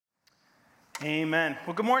Amen.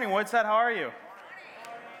 Well, good morning, Woodside. How are you?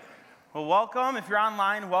 Well, welcome. If you're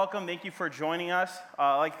online, welcome. Thank you for joining us.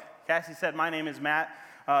 Like Cassie said, my name is Matt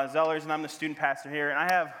Zellers, and I'm the student pastor here. And I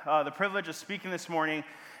have the privilege of speaking this morning.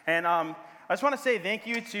 And I just want to say thank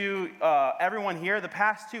you to everyone here. The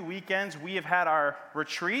past 2 weekends, we have had our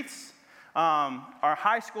retreats, our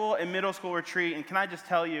high school and middle school retreat. And can I just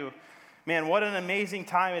tell you, man, what an amazing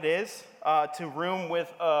time it is to room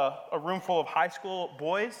with a room full of high school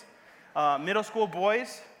boys. Middle school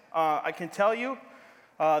boys, I can tell you,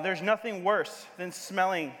 there's nothing worse than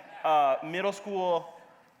smelling middle school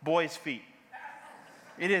boys' feet.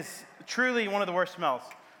 It is truly one of the worst smells,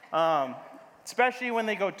 especially when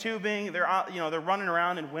they go tubing. They're running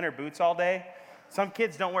around in winter boots all day. Some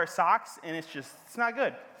kids don't wear socks, and it's not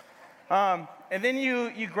good. And then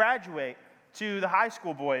you graduate to the high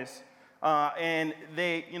school boys, and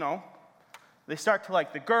they start to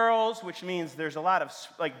like the girls, which means there's a lot of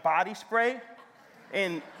body spray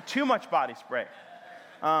and too much body spray.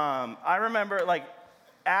 I remember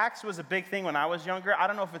Axe was a big thing when I was younger. I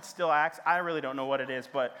don't know if it's still Axe. I really don't know what it is,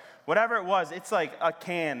 but whatever it was, it's like a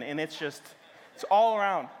can, and it's all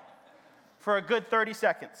around for a good 30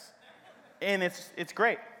 seconds, and it's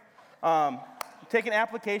great. I'm taking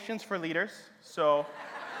applications for leaders, so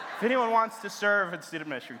if anyone wants to serve in student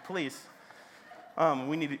ministry, please,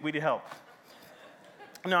 we need help.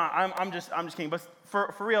 No, I'm just kidding. But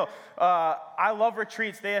for real, I love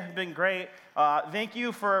retreats. They have been great. Thank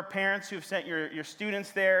you for parents who've sent your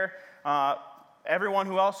students there. Everyone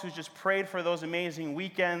who's just prayed for those amazing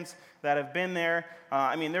weekends that have been there.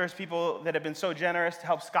 There's people that have been so generous to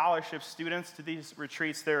help scholarship students to these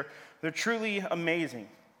retreats. They're truly amazing.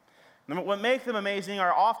 And what makes them amazing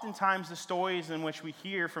are oftentimes the stories in which we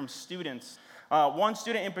hear from students. One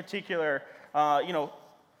student in particular,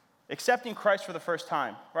 accepting Christ for the first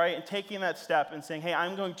time, right? And taking that step and saying, hey,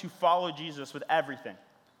 I'm going to follow Jesus with everything,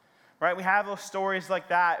 right? We have those stories like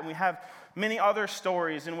that, and we have many other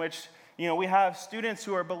stories in which, we have students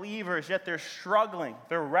who are believers, yet they're struggling.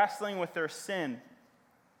 They're wrestling with their sin.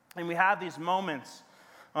 And we have these moments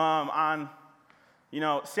on,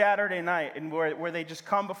 Saturday night and where they just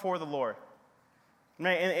come before the Lord.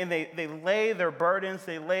 Right? And they lay their burdens,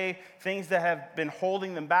 they lay things that have been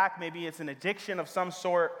holding them back. Maybe it's an addiction of some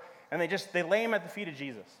sort. And they lay them at the feet of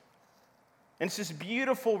Jesus. And it's this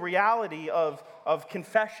beautiful reality of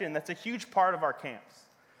confession that's a huge part of our camps.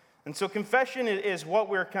 And so confession is what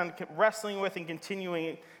we're kind of wrestling with and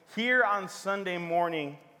continuing here on Sunday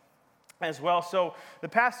morning as well. So the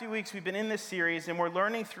past few weeks we've been in this series, and we're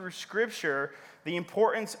learning through Scripture the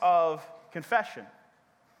importance of confession.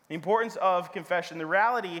 The importance of confession. The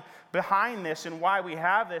reality behind this and why we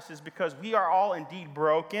have this is because we are all indeed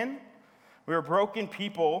broken. We are broken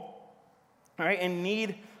people, right, in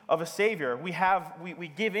need of a Savior. We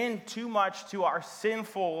give in too much to our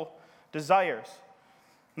sinful desires.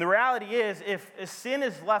 And the reality is, if sin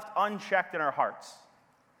is left unchecked in our hearts,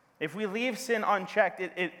 if we leave sin unchecked,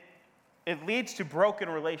 it leads to broken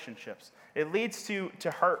relationships. It leads to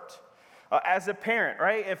hurt. As a parent,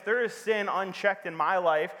 right, if there is sin unchecked in my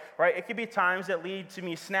life, right, it could be times that lead to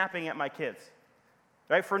me snapping at my kids.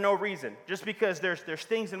 Right, for no reason, just because there's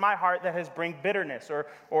things in my heart that has bring bitterness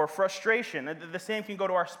or frustration. The same can go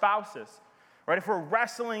to our spouses, right? If we're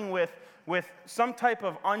wrestling with some type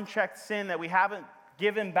of unchecked sin that we haven't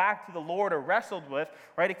given back to the Lord or wrestled with,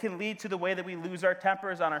 right? It can lead to the way that we lose our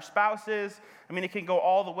tempers on our spouses. It can go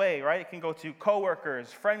all the way, right? It can go to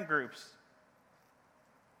coworkers, friend groups.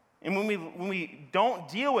 And when we don't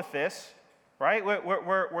deal with this, right,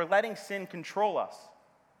 we're letting sin control us.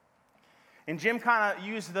 And Jim kind of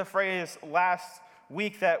used the phrase last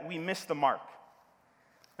week that we miss the mark.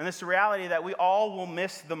 And it's the reality that we all will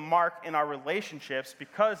miss the mark in our relationships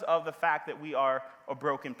because of the fact that we are a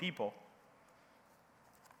broken people.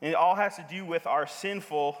 And it all has to do with our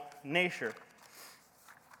sinful nature.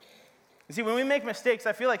 You see, when we make mistakes,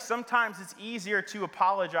 I feel like sometimes it's easier to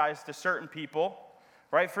apologize to certain people.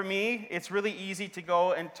 Right? For me, it's really easy to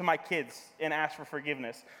go to my kids and ask for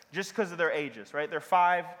forgiveness just because of their ages, right? They're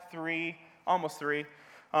 5, 3, almost 3,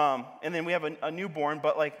 and then we have a newborn.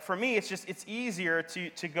 But for me, it's easier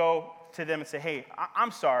to go to them and say, hey,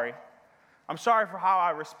 I'm sorry. I'm sorry for how I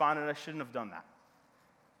responded. I shouldn't have done that.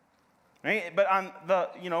 Right?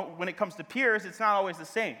 But when it comes to peers, it's not always the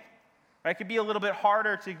same. Right? It could be a little bit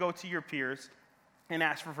harder to go to your peers and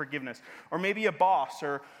ask for forgiveness. Or maybe a boss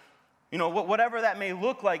or whatever that may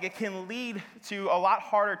look like, it can lead to a lot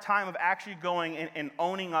harder time of actually going and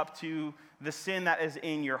owning up to the sin that is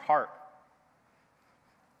in your heart.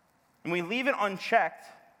 And we leave it unchecked,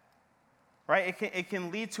 right? It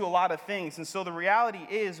can lead to a lot of things. And so the reality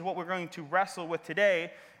is what we're going to wrestle with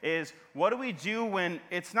today is what do we do when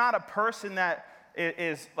it's not a person that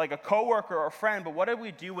is like a coworker or a friend, but what do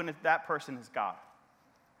we do when that person is God?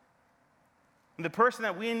 The person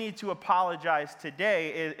that we need to apologize today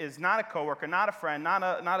is not a coworker, not a friend, not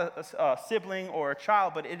a sibling or a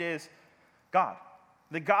child, but it is God,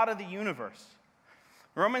 the God of the universe.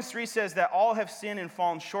 Romans 3 says that all have sinned and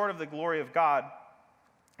fallen short of the glory of God.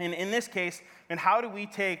 And in this case, and how do we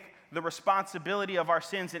take the responsibility of our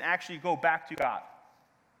sins and actually go back to God?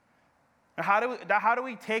 And how do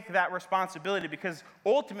we take that responsibility? Because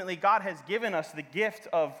ultimately, God has given us the gift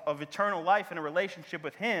of eternal life and a relationship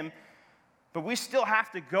with Him, but we still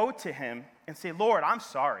have to go to Him and say, Lord, I'm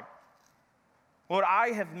sorry. Lord, I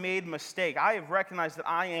have made a mistake. I have recognized that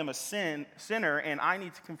I am a sinner, and I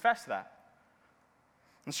need to confess that.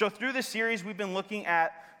 And so through this series, we've been looking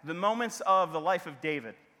at the moments of the life of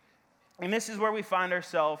David. And this is where we find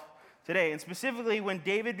ourselves today. And specifically, when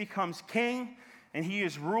David becomes king and he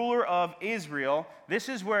is ruler of Israel, this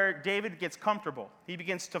is where David gets comfortable. He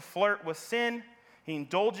begins to flirt with sin. He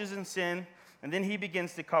indulges in sin. And then he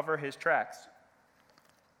begins to cover his tracks.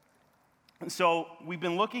 And so we've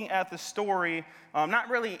been looking at the story, not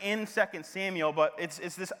really in 2 Samuel, but it's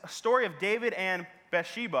this story of David and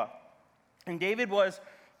Bathsheba. And David was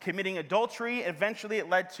committing adultery. Eventually it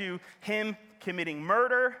led to him committing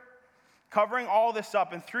murder, covering all this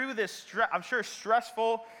up. And through this, I'm sure,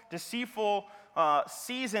 stressful, deceitful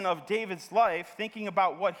season of David's life, thinking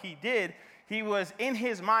about what he did, he was in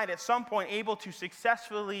his mind at some point able to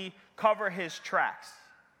successfully cover his tracks.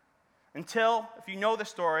 Until, if you know the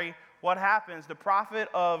story, what happens, the prophet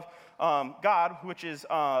of God, which is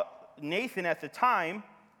Nathan at the time,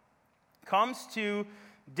 comes to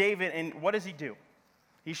David, and what does he do?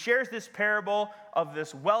 He shares this parable of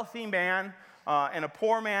this wealthy man and a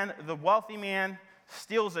poor man. The wealthy man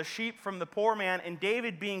steals a sheep from the poor man, and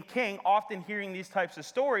David, being king, often hearing these types of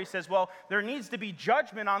stories, says, well, there needs to be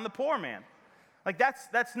judgment on the poor man. Like,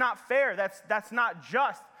 that's not fair. That's not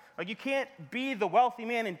just. Like, you can't be the wealthy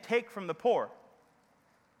man and take from the poor.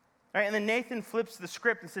 Right? And then Nathan flips the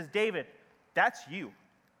script and says, David, that's you.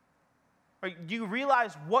 Right? Do you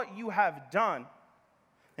realize what you have done?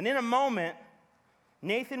 And in a moment,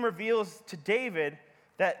 Nathan reveals to David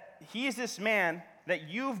that he is this man, that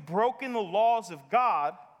you've broken the laws of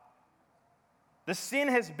God. The sin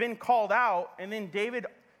has been called out, and then David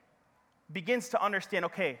begins to understand,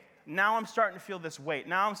 okay, now I'm starting to feel this weight.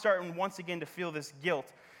 Now I'm starting once again to feel this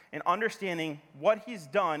guilt and understanding what he's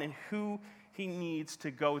done and who he needs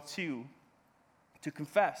to go to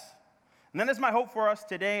confess. And that is my hope for us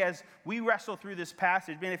today as we wrestle through this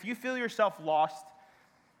passage. Man, if you feel yourself lost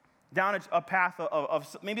down a path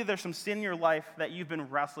of maybe there's some sin in your life that you've been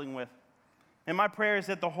wrestling with, and my prayer is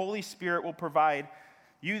that the Holy Spirit will provide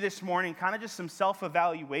you this morning kind of just some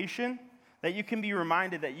self-evaluation, that you can be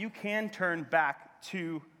reminded that you can turn back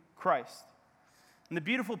to Christ. And the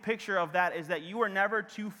beautiful picture of that is that you are never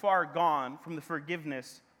too far gone from the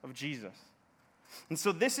forgiveness of Jesus. And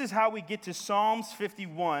so this is how we get to Psalms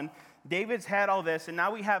 51. David's had all this, and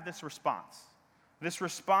now we have this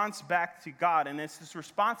response back to God, and it's this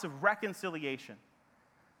response of reconciliation.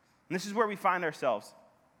 And this is where we find ourselves.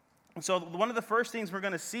 And so one of the first things we're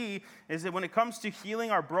going to see is that when it comes to healing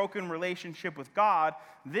our broken relationship with God,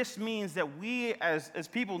 this means that we as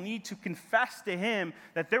people need to confess to Him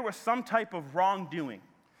that there was some type of wrongdoing.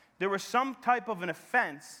 There was some type of an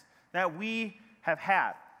offense that we have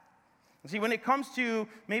had. See, when it comes to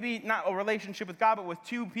maybe not a relationship with God, but with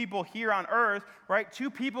two people here on earth, right?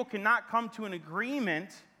 Two people cannot come to an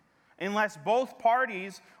agreement unless both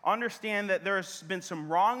parties understand that there's been some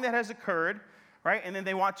wrong that has occurred, right? And then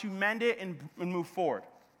they want to mend it and move forward.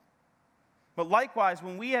 But likewise,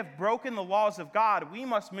 when we have broken the laws of God, we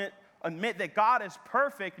must admit that God is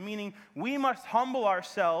perfect, meaning we must humble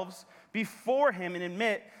ourselves before Him and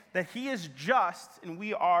admit that He is just and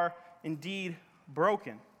we are indeed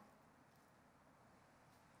broken.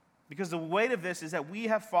 Because the weight of this is that we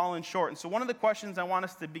have fallen short. And so one of the questions I want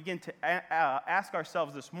us to begin to ask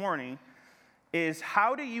ourselves this morning is,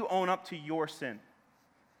 how do you own up to your sin?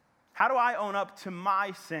 How do I own up to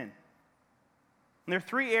my sin? And there are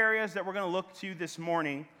three areas that we're going to look to this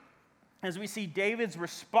morning as we see David's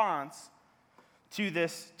response to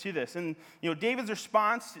this. And, David's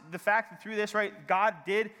response, the fact that through this, right, God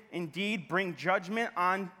did indeed bring judgment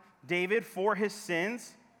on David for his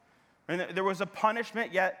sins. And there was a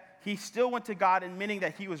punishment, yet he still went to God admitting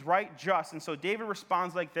that he was right, just. And so David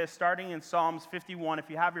responds like this, starting in Psalms 51. If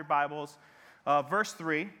you have your Bibles, verse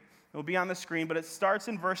 3. It will be on the screen, but it starts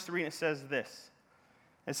in verse 3, and it says this.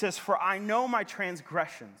 It says, "For I know my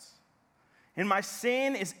transgressions, and my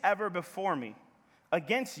sin is ever before me.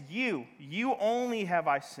 Against you, you only have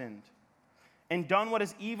I sinned, and done what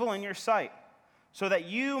is evil in your sight, so that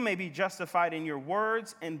you may be justified in your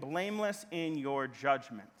words and blameless in your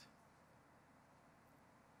judgment.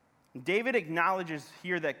 David acknowledges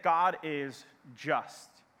here that God is just.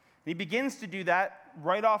 And he begins to do that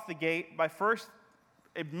right off the gate by first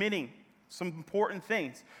admitting some important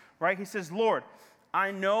things, right? He says, Lord,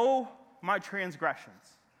 I know my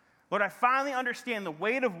transgressions. Lord, I finally understand the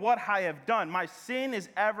weight of what I have done. My sin is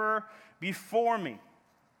ever before me.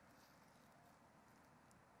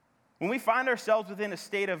 When we find ourselves within a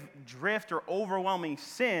state of drift or overwhelming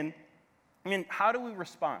sin, how do we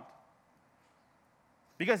respond?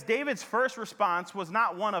 Because David's first response was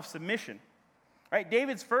not one of submission, right?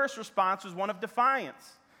 David's first response was one of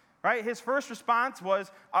defiance, right? His first response was,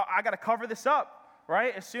 I got to cover this up.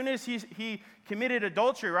 Right? As soon as he committed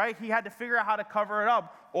adultery, right, he had to figure out how to cover it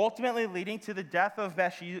up, ultimately leading to the death of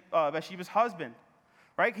Bathsheba's husband.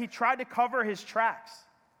 Right? He tried to cover his tracks.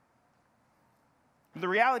 The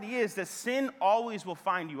reality is that sin always will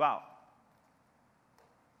find you out.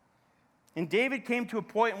 And David came to a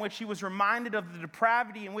point in which he was reminded of the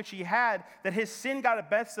depravity in which he had, that his sin got the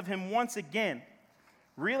best of him once again,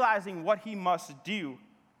 realizing what he must do.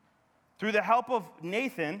 Through the help of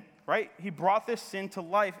Nathan, right, he brought this sin to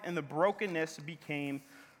life, and the brokenness became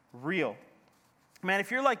real. Man,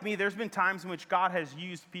 if you're like me, there's been times in which God has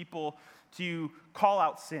used people to call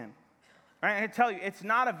out sin. Right? And I tell you, it's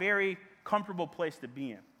not a very comfortable place to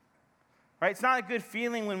be in. Right? It's not a good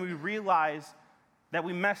feeling when we realize that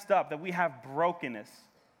we messed up, that we have brokenness.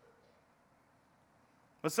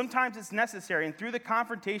 But sometimes it's necessary, and through the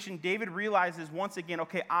confrontation, David realizes once again,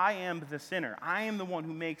 okay, I am the sinner. I am the one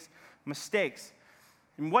who makes mistakes.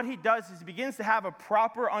 And what he does is he begins to have a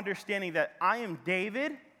proper understanding that I am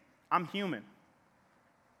David, I'm human.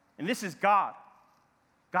 And this is God,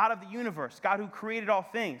 God of the universe, God who created all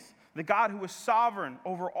things, the God who is sovereign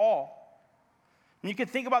over all. And you can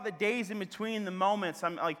think about the days in between the moments.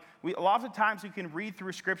 A lot of times we can read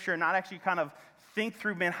through Scripture and not actually kind of think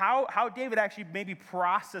through, man, how David actually maybe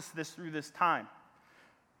processed this through this time.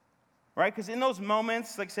 Right? Because in those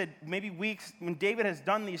moments, like I said, maybe weeks, when David has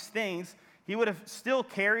done these things, he would have still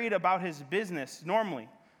carried about his business normally.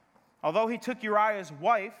 Although he took Uriah's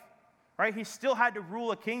wife, right, he still had to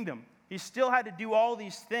rule a kingdom. He still had to do all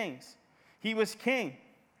these things. He was king.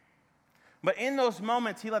 But in those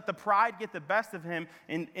moments, he let the pride get the best of him,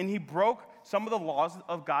 and he broke some of the laws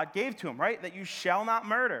of God gave to him, right? That you shall not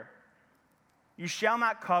murder. You shall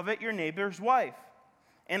not covet your neighbor's wife.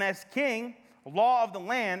 And as king, law of the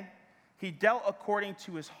land, he dealt according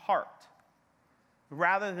to his heart,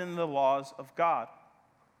 rather than the laws of God.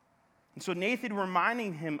 And so Nathan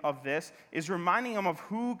reminding him of this is reminding him of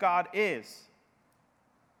who God is.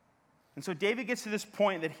 And so David gets to this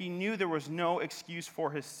point that he knew there was no excuse for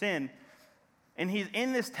his sin. And he's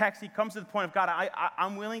in this text, he comes to the point of, God,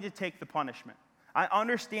 I'm willing to take the punishment. I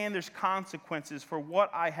understand there's consequences for what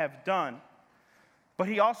I have done. But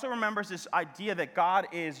he also remembers this idea that God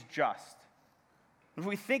is just. If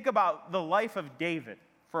we think about the life of David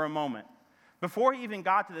for a moment, before he even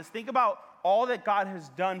got to this, think about all that God has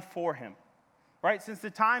done for him, right? Since the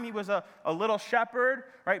time he was a little shepherd,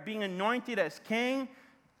 right, being anointed as king,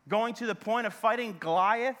 going to the point of fighting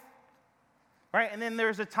Goliath, right? And then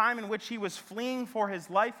there's a time in which he was fleeing for his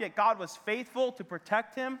life, yet God was faithful to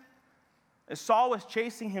protect him. As Saul was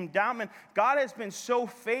chasing him down, and God has been so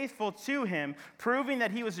faithful to him, proving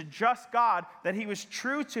that he was a just God, that he was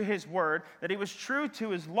true to his word, that he was true to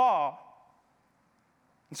his law.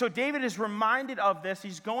 And so David is reminded of this.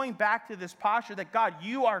 He's going back to this posture that, God,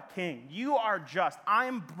 you are king. You are just.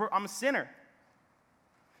 I'm a sinner.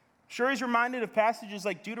 Sure, he's reminded of passages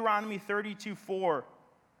like Deuteronomy 32:4,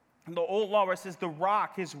 the old law, where it says, the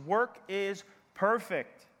rock, his work is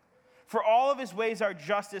perfect. For all of his ways are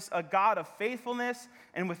justice, a God of faithfulness,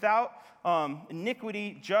 and without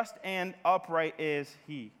iniquity, just and upright is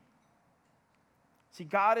he. See,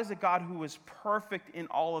 God is a God who is perfect in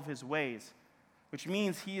all of his ways, which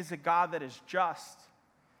means he is a God that is just.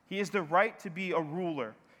 He has the right to be a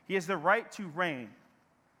ruler. He has the right to reign.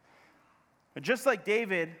 But just like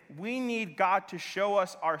David, we need God to show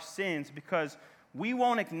us our sins because we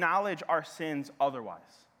won't acknowledge our sins otherwise.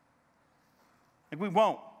 Like, we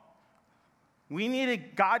won't. We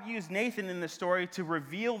needed, God used Nathan in this story to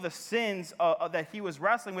reveal the sins that he was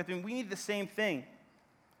wrestling with, and we need the same thing.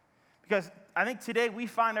 Because I think today we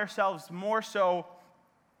find ourselves more so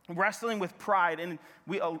wrestling with pride, and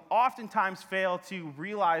we oftentimes fail to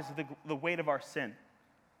realize the weight of our sin.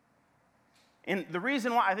 And the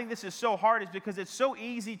reason why I think this is so hard is because it's so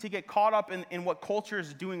easy to get caught up in what culture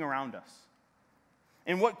is doing around us.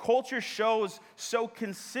 And what culture shows so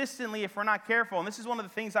consistently, if we're not careful, and this is one of the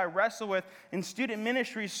things I wrestle with in student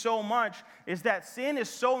ministry so much, is that sin is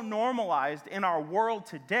so normalized in our world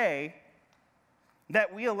today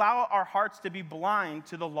that we allow our hearts to be blind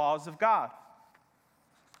to the laws of God.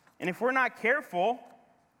 And if we're not careful,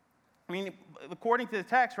 I mean, according to the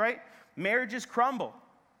text, right, marriages crumble.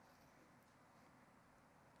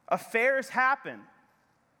 Affairs happen.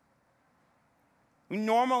 We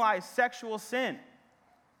normalize sexual sin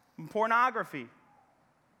and pornography.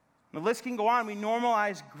 The list can go on. We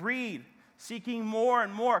normalize greed, seeking more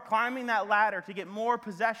and more, climbing that ladder to get more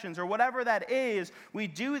possessions or whatever that is. We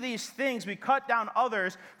do these things. We cut down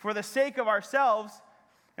others for the sake of ourselves.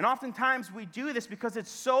 And oftentimes we do this because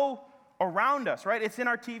it's so around us, right? It's in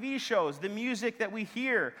our TV shows, the music that we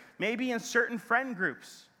hear, maybe in certain friend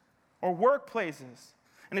groups or workplaces.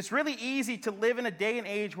 And it's really easy to live in a day and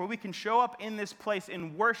age where we can show up in this place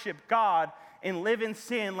and worship God and live in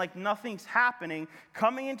sin like nothing's happening,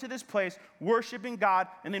 coming into this place, worshiping God,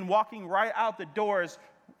 and then walking right out the doors,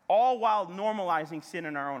 all while normalizing sin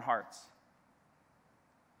in our own hearts.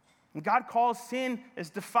 And God calls sin as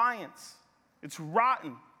defiance. It's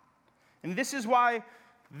rotten. And this is why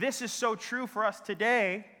this is so true for us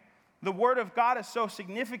today. The Word of God is so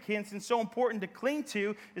significant and so important to cling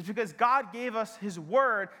to, is because God gave us His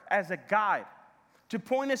Word as a guide to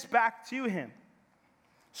point us back to Him.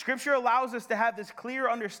 Scripture allows us to have this clear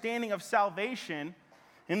understanding of salvation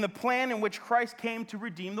in the plan in which Christ came to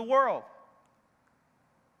redeem the world.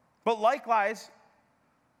 But likewise,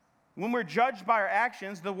 when we're judged by our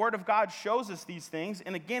actions, the Word of God shows us these things,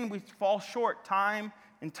 and again, we fall short time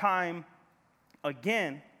and time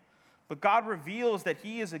again. But God reveals that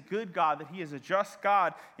He is a good God, that He is a just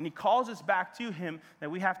God, and He calls us back to Him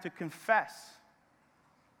that we have to confess.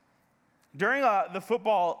 During the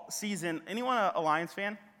football season, anyone a Lions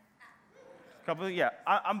fan? A couple, yeah.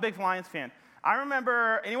 I'm a big Lions fan.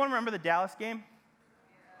 Anyone remember the Dallas game?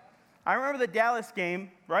 I remember the Dallas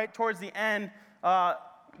game, right, towards the end, a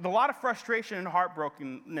lot of frustration and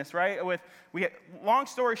heartbrokenness, right? Long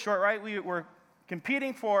story short, right, we were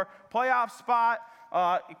competing for playoff spot.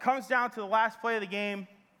 It comes down to the last play of the game,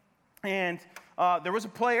 and there was a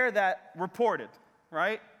player that reported,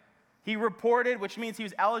 right? He reported, which means he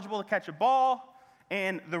was eligible to catch a ball,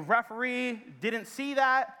 and the referee didn't see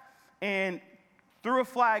that, and threw a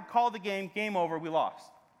flag, called the game over, we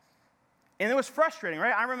lost. And it was frustrating,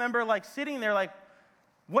 right? I remember sitting there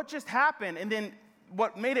what just happened? And then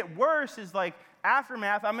what made it worse is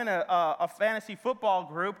aftermath. I'm in a fantasy football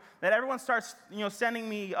group that everyone starts, sending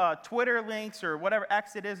me Twitter links or whatever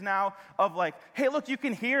X it is now of hey, look, you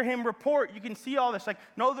can hear him report. You can see all this.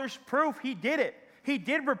 No, there's proof. He did it. He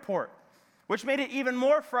did report, which made it even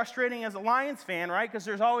more frustrating as a Lions fan, right? Because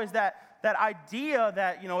there's always that idea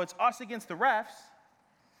that, it's us against the refs.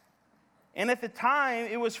 And at the time,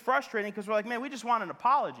 it was frustrating because we're man, we just want an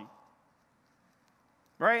apology,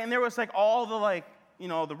 right? And there was all the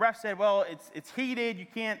the ref said, well, it's heated. You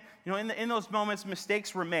can't, in those moments,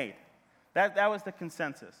 mistakes were made. That was the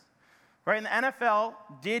consensus, right? And the NFL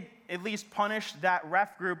did at least punish that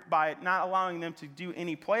ref group by not allowing them to do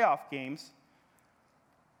any playoff games.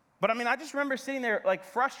 But I just remember sitting there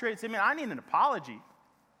frustrated, saying, man, I need an apology.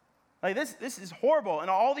 This is horrible. And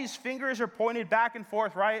all these fingers are pointed back and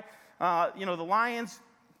forth, right? The Lions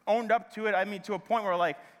owned up to it. To a point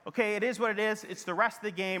where okay, it is what it is. It's the rest of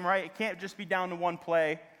the game, right? It can't just be down to one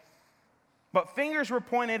play. But fingers were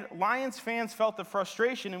pointed. Lions fans felt the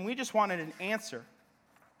frustration, and we just wanted an answer.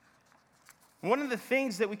 One of the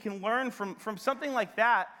things that we can learn from something like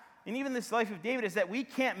that, and even this life of David, is that we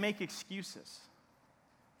can't make excuses.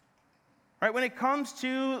 Right? When it comes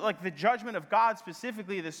to the judgment of God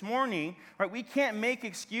specifically this morning, right, we can't make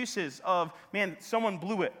excuses of, man, someone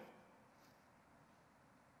blew it.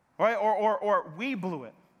 Right? Or we blew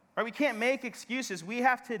it. Right? We can't make excuses. We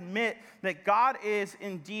have to admit that God is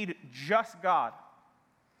indeed just God.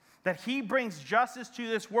 That He brings justice to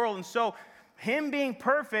this world. And so Him being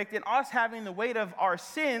perfect and us having the weight of our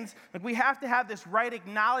sins, we have to have this right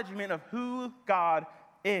acknowledgement of who God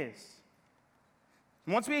is.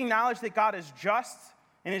 And once we acknowledge that God is just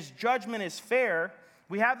and His judgment is fair,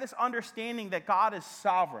 we have this understanding that God is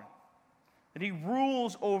sovereign. That He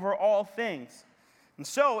rules over all things. And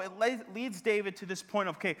so it leads David to this point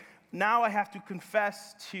of, okay, now I have to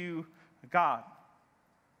confess to God.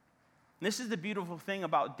 And this is the beautiful thing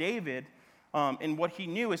about David and what he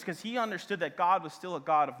knew, is because he understood that God was still a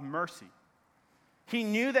God of mercy. He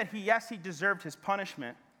knew that he deserved his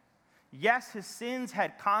punishment. Yes, his sins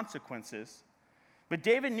had consequences. But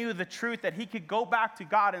David knew the truth that he could go back to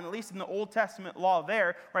God, and at least in the Old Testament law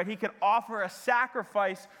there, right, he could offer a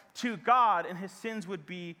sacrifice to God and his sins would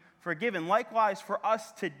be forgiven. Likewise, for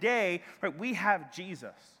us today, right, we have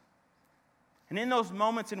Jesus. And in those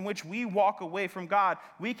moments in which we walk away from God,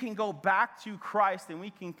 we can go back to Christ and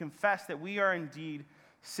we can confess that we are indeed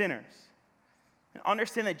sinners. And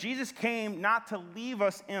understand that Jesus came not to leave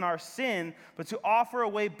us in our sin, but to offer a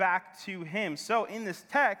way back to him. So in this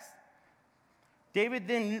text, David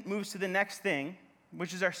then moves to the next thing,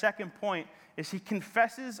 which is our second point, is he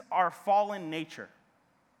confesses our fallen nature.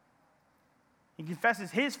 He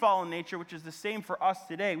confesses his fallen nature, which is the same for us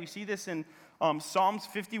today. We see this in Psalms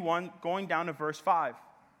 51, going down to verse 5. It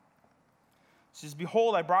says,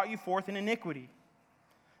 "Behold, I brought you forth in iniquity,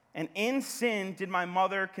 and in sin did my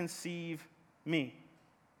mother conceive me.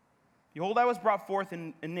 Behold, I was brought forth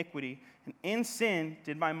in iniquity, and in sin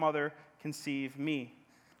did my mother conceive me."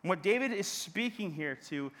 And what David is speaking here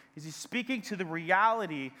to is he's speaking to the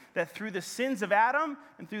reality that through the sins of Adam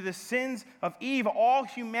and through the sins of Eve, all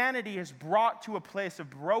humanity is brought to a place of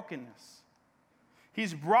brokenness.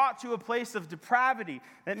 He's brought to a place of depravity.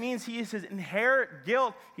 That means he has inherited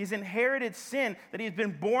guilt. He's inherited sin, that he's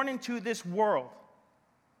been born into this world.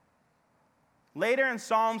 Later in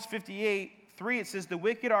Psalms 58:3, it says, "The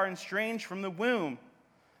wicked are estranged from the womb.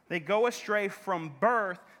 They go astray from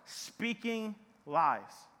birth, speaking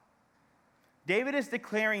lies." David is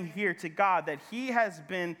declaring here to God that he has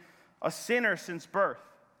been a sinner since birth.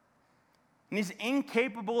 And he's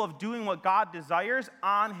incapable of doing what God desires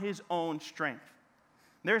on his own strength.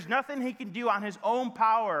 There's nothing he can do on his own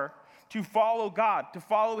power to follow God, to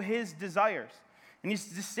follow his desires. And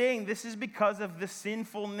he's just saying this is because of the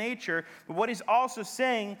sinful nature. But what he's also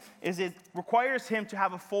saying is it requires him to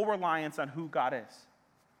have a full reliance on who God is.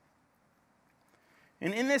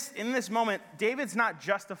 And in this moment, David's not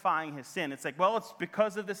justifying his sin. It's like, well, it's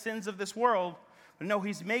because of the sins of this world. But no,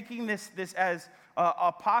 he's making this as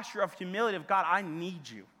a posture of humility of, God, I need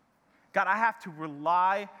you. God, I have to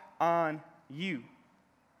rely on you.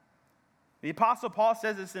 The Apostle Paul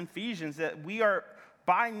says this in Ephesians, that we are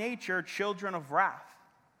by nature children of wrath.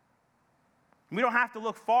 We don't have to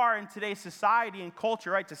look far in today's society and culture,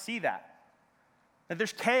 right, to see that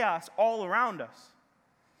there's chaos all around us.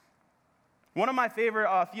 One of my favorite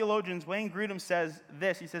theologians, Wayne Grudem, says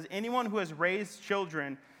this. He says, anyone who has raised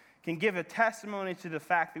children can give a testimony to the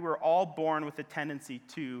fact that we're all born with a tendency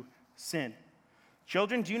to sin.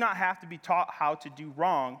 Children do not have to be taught how to do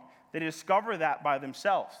wrong. They discover that by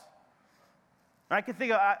themselves. And I can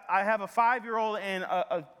think of, I have a 5-year-old and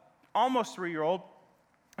a almost 3-year-old,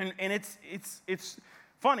 and it's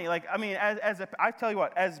funny. Like, I mean, I tell you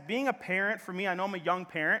what, as being a parent, for me, I know I'm a young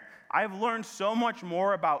parent, I've learned so much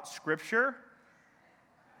more about Scripture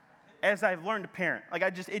as I've learned to parent. Like, I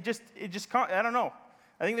don't know.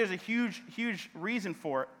 I think there's a huge reason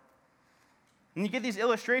for it. And you get these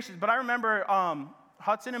illustrations, but I remember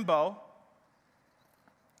Hudson and Bo,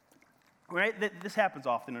 right? This happens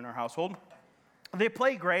often in our household. They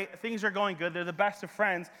play great, things are going good, they're the best of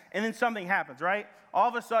friends, and then something happens, right? All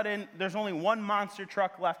of a sudden, there's only one monster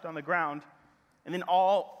truck left on the ground, and then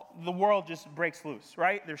all the world just breaks loose,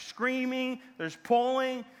 right? There's screaming, there's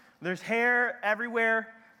pulling, there's hair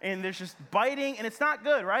everywhere, and there's just biting, and it's not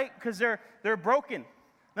good, right? Because they're broken.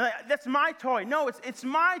 They're like, that's my toy. No, it's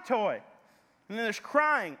my toy. And then there's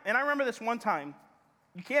crying. And I remember this one time,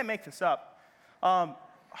 you can't make this up.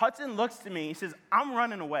 Hudson looks to me, he says, "I'm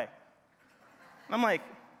running away." I'm like,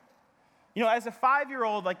 as a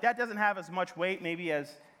 5-year-old, like, that doesn't have as much weight maybe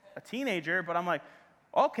as a teenager, but I'm like,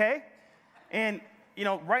 okay. And,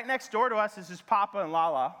 right next door to us is his Papa and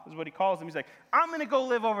Lala, is what he calls them. He's like, "I'm going to go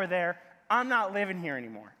live over there. I'm not living here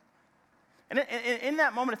anymore." And in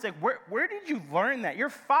that moment, it's like, where did you learn that? You're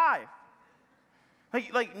 5.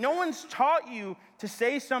 Like, no one's taught you to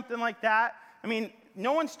say something like that. I mean,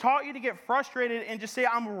 no one's taught you to get frustrated and just say,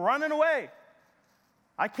 "I'm running away.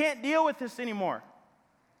 I can't deal with this anymore."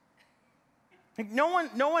 Like, no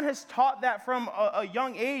one has taught that from a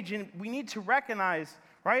young age, and we need to recognize,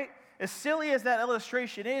 right? As silly as that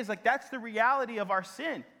illustration is, like, that's the reality of our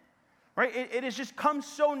sin, right? It has just come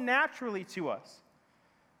so naturally to us.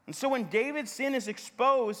 And so when David's sin is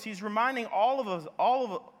exposed, he's reminding all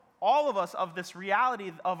of us of this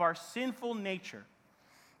reality of our sinful nature.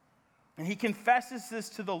 And he confesses this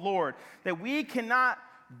to the Lord, that we cannot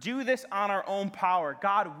do this on our own power.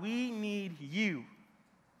 God, we need you.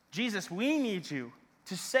 Jesus, we need you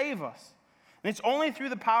to save us. And it's only through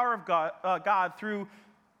the power of God, through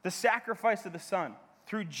the sacrifice of the Son,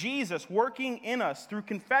 through Jesus working in us, through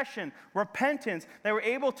confession, repentance, that we're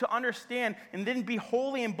able to understand and then be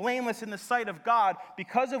holy and blameless in the sight of God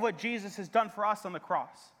because of what Jesus has done for us on the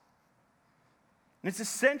cross. And it's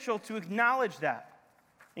essential to acknowledge that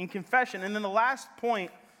in confession. And then the last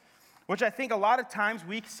point, which I think a lot of times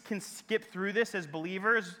we can skip through this as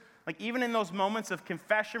believers, like even in those moments of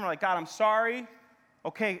confession, we're like, God, I'm sorry.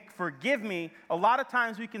 Okay, forgive me. A lot of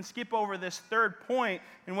times we can skip over this third point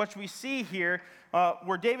in which we see here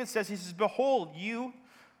where David says, he says, behold, you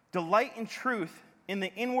delight in truth in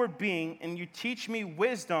the inward being, and you teach me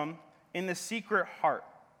wisdom in the secret heart.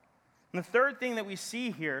 And the third thing that we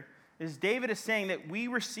see here is David is saying that we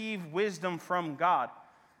receive wisdom from God,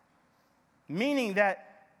 meaning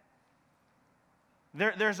that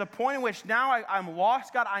there's a point in which now I'm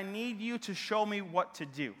lost. God, I need you to show me what to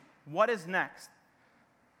do. What is next?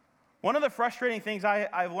 One of the frustrating things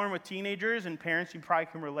I've learned with teenagers, and parents, you probably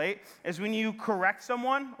can relate, is when you correct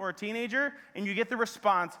someone or a teenager and you get the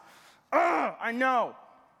response, I know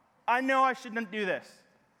I shouldn't do this.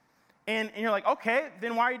 And you're like, okay,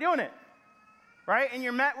 then why are you doing it? Right? And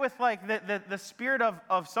you're met with like the spirit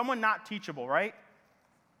of someone not teachable, right?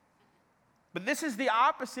 But this is the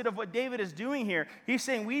opposite of what David is doing here. He's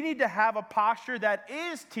saying we need to have a posture that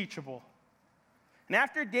is teachable. And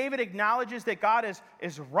after David acknowledges that God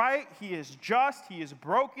is right, he is just, he is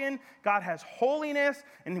broken, God has holiness,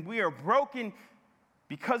 and we are broken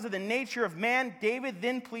because of the nature of man, David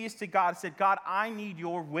then pleads to God and said, God, I need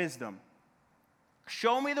your wisdom.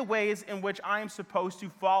 Show me the ways in which I am supposed to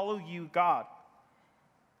follow you, God.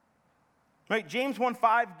 Right? James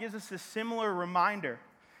 1:5 gives us a similar reminder.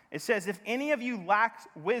 It says, if any of you lacks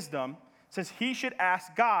wisdom, it says he should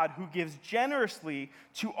ask God, who gives generously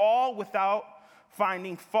to all without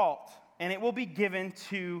finding fault, and it will be given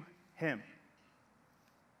to him.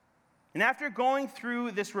 And after going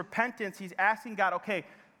through this repentance, he's asking God, okay,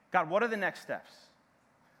 God, what are the next steps?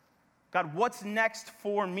 God, what's next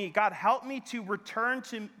for me? God, help me to return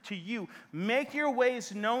to you. Make your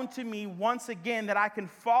ways known to me once again that I can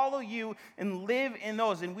follow you and live in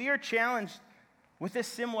those. And we are challenged with this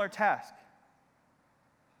similar task.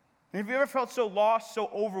 And have you ever felt so lost, so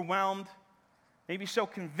overwhelmed, maybe so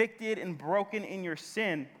convicted and broken in your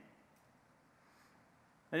sin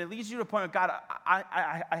that it leads you to a point of, God,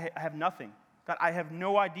 I have nothing. God, I have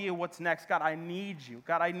no idea what's next. God, I need you.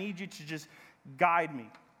 God, I need you to just guide me.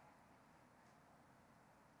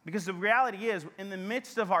 Because the reality is, in the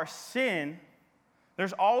midst of our sin,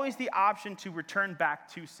 there's always the option to return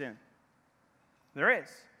back to sin. There is,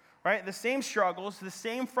 right? The same struggles, the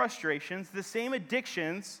same frustrations, the same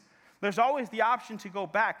addictions, there's always the option to go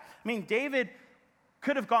back. I mean, David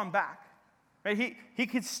could have gone back, right? He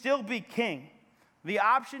could still be king. The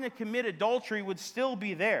option to commit adultery would still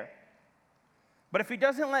be there. But if he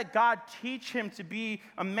doesn't let God teach him to be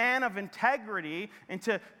a man of integrity and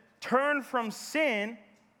to turn from sin,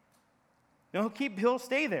 then he'll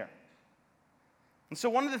stay there. And so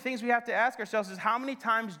one of the things we have to ask ourselves is, how many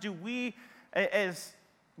times do we as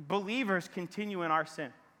believers continue in our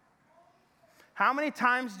sin? How many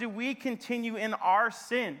times do we continue in our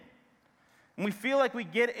sin? And we feel like we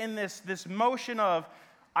get in this motion of,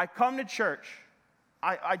 I come to church,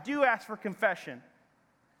 I do ask for confession,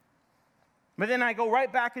 but then I go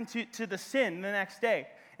right back into the sin the next day.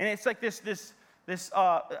 And it's like this it's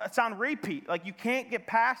on repeat, like you can't get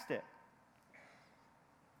past it.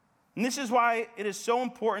 And this is why it is so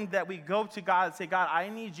important that we go to God and say, God, I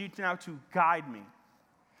need you now to guide me.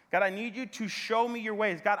 God, I need you to show me your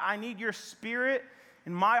ways. God, I need your spirit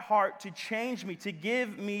in my heart to change me, to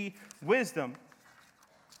give me wisdom.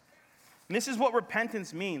 And this is what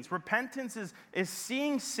repentance means. Repentance is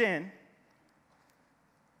seeing sin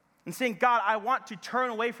and saying, God, I want to turn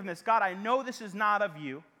away from this. God, I know this is not of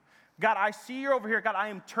you. God, I see you're over here. God, I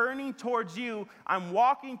am turning towards you. I'm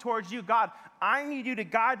walking towards you. God, I need you to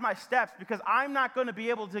guide my steps because I'm not going to be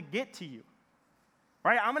able to get to you.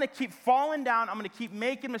 Right? I'm going to keep falling down. I'm going to keep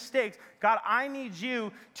making mistakes. God, I need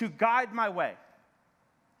you to guide my way.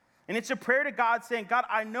 And it's a prayer to God saying, God,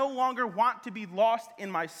 I no longer want to be lost in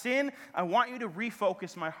my sin. I want you to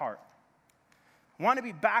refocus my heart. I want to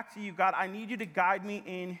be back to you, God. I need you to guide me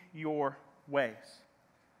in your ways.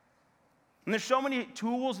 And there's so many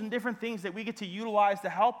tools and different things that we get to utilize to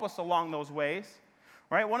help us along those ways.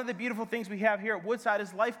 Right? One of the beautiful things we have here at Woodside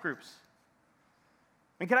is life groups.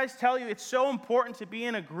 And can I just tell you, it's so important to be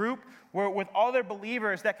in a group with other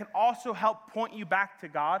believers that can also help point you back to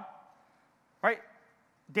God. Right?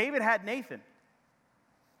 David had Nathan.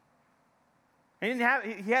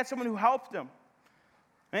 He had someone who helped him.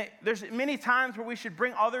 There's many times where we should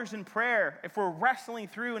bring others in prayer if we're wrestling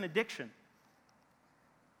through an addiction.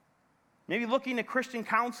 maybe looking to Christian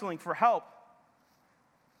counseling for help.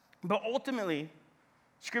 But ultimately,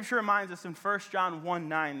 Scripture reminds us in 1 John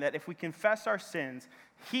 1:9 that if we confess our sins,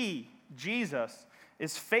 he, Jesus,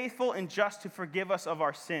 is faithful and just to forgive us of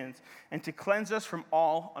our sins and to cleanse us from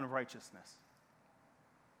all unrighteousness.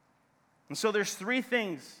 And so there's three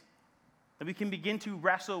things that we can begin to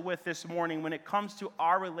wrestle with this morning when it comes to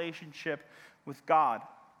our relationship with God.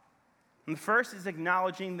 And the first is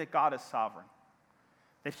acknowledging that God is sovereign,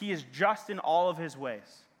 that he is just in all of his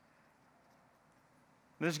ways.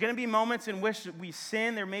 There's going to be moments in which we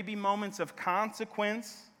sin. There may be moments of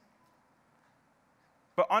consequence.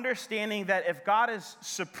 But understanding that if God is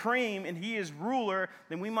supreme and he is ruler,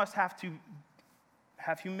 then we must have to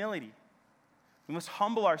have humility. We must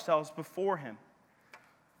humble ourselves before him.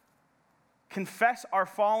 Confess our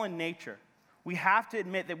fallen nature. We have to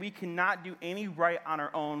admit that we cannot do any right on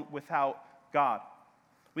our own without God.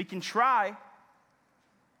 We can try,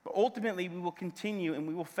 but ultimately we will continue and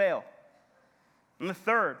we will fail. And the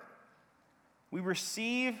third, we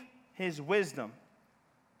receive his wisdom.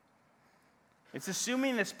 It's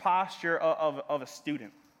assuming this posture of a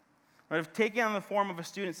student, right? Of taking on the form of a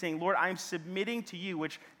student saying, Lord, I'm submitting to you,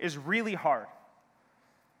 which is really hard.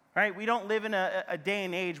 Right? We don't live in a day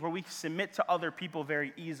and age where we submit to other people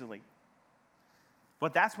very easily.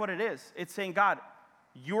 But that's what it is. It's saying, God,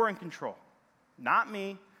 you're in control. Not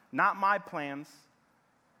me, not my plans,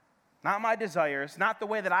 not my desires, not the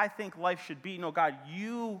way that I think life should be. No, God,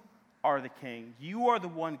 you are the king. You are the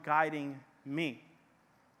one guiding me.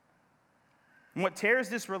 And what tears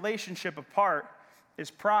this relationship apart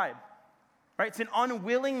is pride. Right? It's an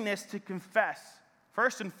unwillingness to confess,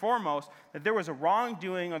 first and foremost, that there was a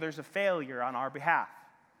wrongdoing or there's a failure on our behalf.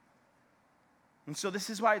 And so this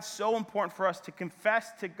is why it's so important for us to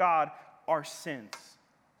confess to God our sins.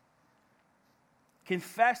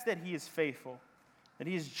 Confess that he is faithful, that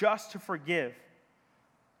he is just to forgive,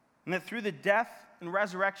 and that through the death and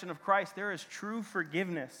resurrection of Christ, there is true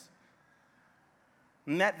forgiveness,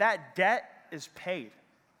 and that debt is paid.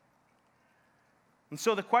 And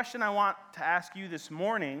so the question I want to ask you this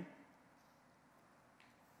morning,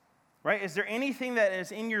 right, is there anything that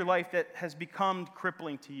is in your life that has become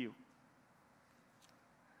crippling to you?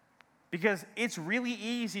 Because it's really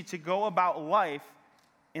easy to go about life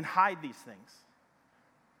and hide these things.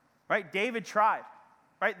 Right? David tried.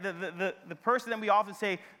 Right? The person that we often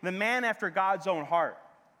say, the man after God's own heart.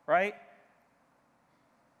 Right?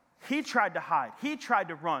 He tried to hide. He tried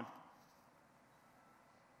to run.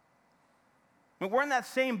 But we're in that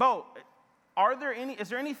same boat. Is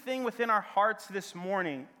there anything within our hearts this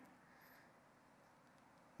morning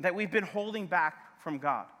that we've been holding back from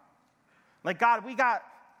God? Like, God,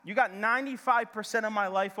 you got 95% of my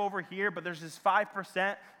life over here, but there's this 5%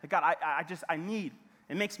 that, God, I need.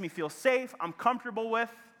 It makes me feel safe, I'm comfortable with.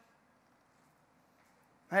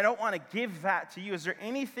 I don't want to give that to you. Is there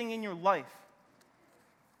anything in your life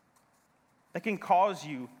that can cause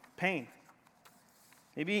you pain?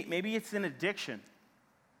 Maybe it's an addiction.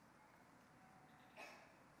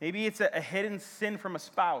 Maybe it's a hidden sin from a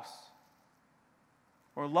spouse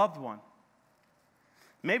or a loved one.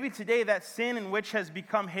 Maybe today that sin in which has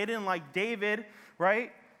become hidden like David,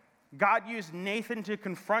 right? God used Nathan to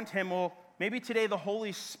confront him. Well, maybe today the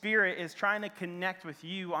Holy Spirit is trying to connect with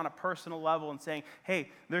you on a personal level and saying, hey,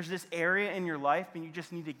 there's this area in your life and you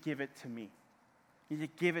just need to give it to me. You need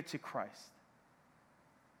to give it to Christ.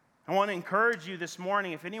 I want to encourage you this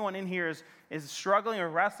morning, if anyone in here is struggling or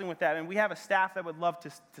wrestling with that, and we have a staff that would love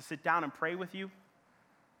to sit down and pray with you,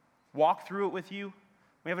 walk through it with you.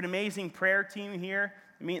 We have an amazing prayer team here.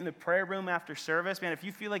 We meet in the prayer room after service. Man, if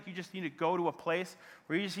you feel like you just need to go to a place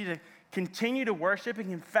where you just need to continue to worship and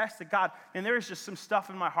confess to God, and there is just some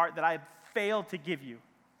stuff in my heart that I have failed to give you.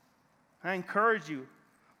 I encourage you,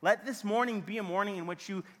 let this morning be a morning in which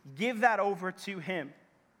you give that over to him.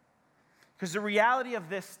 Because the reality of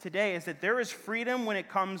this today is that there is freedom when it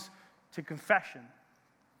comes to confession.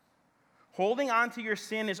 Holding on to your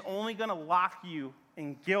sin is only going to lock you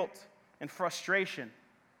in guilt and frustration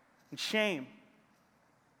and shame.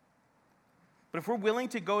 But if we're willing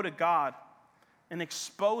to go to God and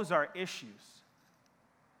expose our issues,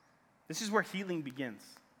 this is where healing begins.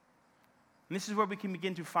 And this is where we can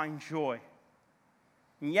begin to find joy.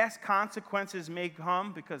 And yes, consequences may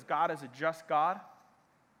come because God is a just God.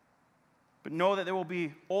 But know that there will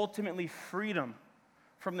be ultimately freedom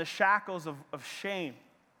from the shackles of shame,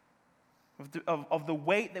 of the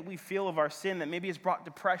weight that we feel of our sin that maybe has brought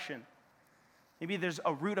depression. Maybe there's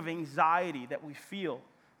a root of anxiety that we feel.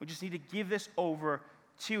 We just need to give this over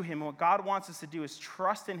to him. And what God wants us to do is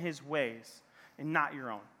trust in his ways and not your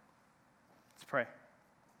own. Let's pray.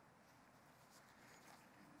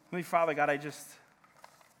 Holy Father, God, I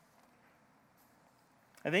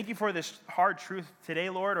thank you for this hard truth today,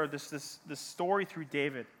 Lord, or this story through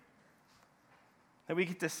David. That we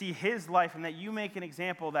get to see his life and that you make an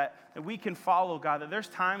example that we can follow, God. That there's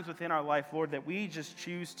times within our life, Lord, that we just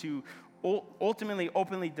choose to ultimately,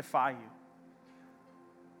 openly defy you.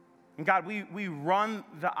 And God, we run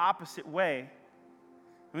the opposite way.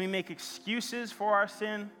 And we make excuses for our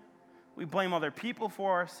sin. We blame other people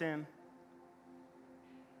for our sin.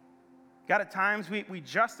 God, at times we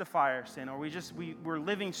justify our sin, or we're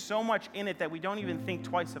living so much in it that we don't even think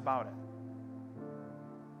twice about it.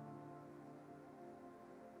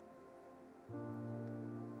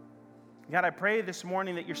 God, I pray this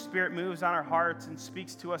morning that your Spirit moves on our hearts and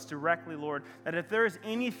speaks to us directly, Lord, that if there is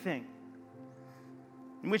anything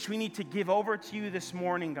in which we need to give over to you this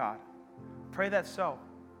morning, God, pray that so.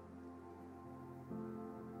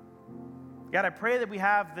 God, I pray that we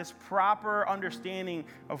have this proper understanding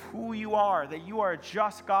of who you are, that you are a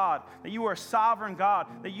just God, that you are a sovereign God,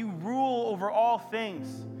 that you rule over all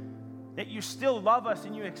things, that you still love us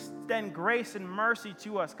and you extend grace and mercy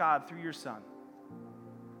to us, God, through your Son.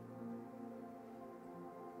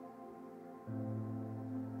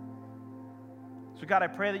 So God, I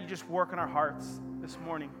pray that you just work in our hearts this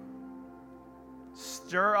morning.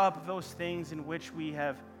 Stir up those things in which we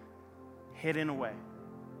have hidden away.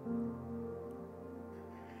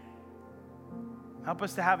 Help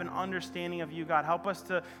us to have an understanding of you, God. Help us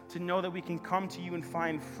to know that we can come to you and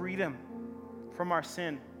find freedom from our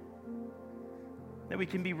sin. That we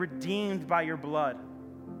can be redeemed by your blood.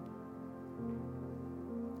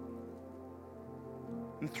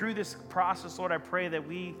 And through this process, Lord, I pray that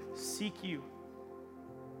we seek you.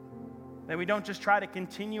 That we don't just try to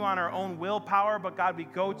continue on our own willpower, but God, we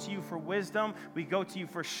go to you for wisdom. We go to you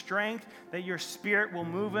for strength, that your Spirit will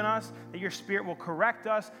move in us, that your Spirit will correct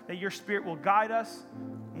us, that your Spirit will guide us.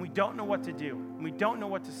 And we don't know what to do, and we don't know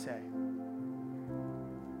what to say.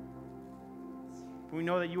 But we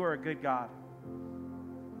know that you are a good God,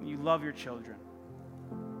 and you love your children.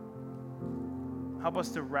 Help us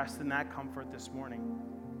to rest in that comfort this morning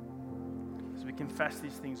as we confess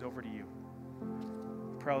these things over to you.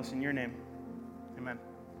 Pray this in your name. Amen.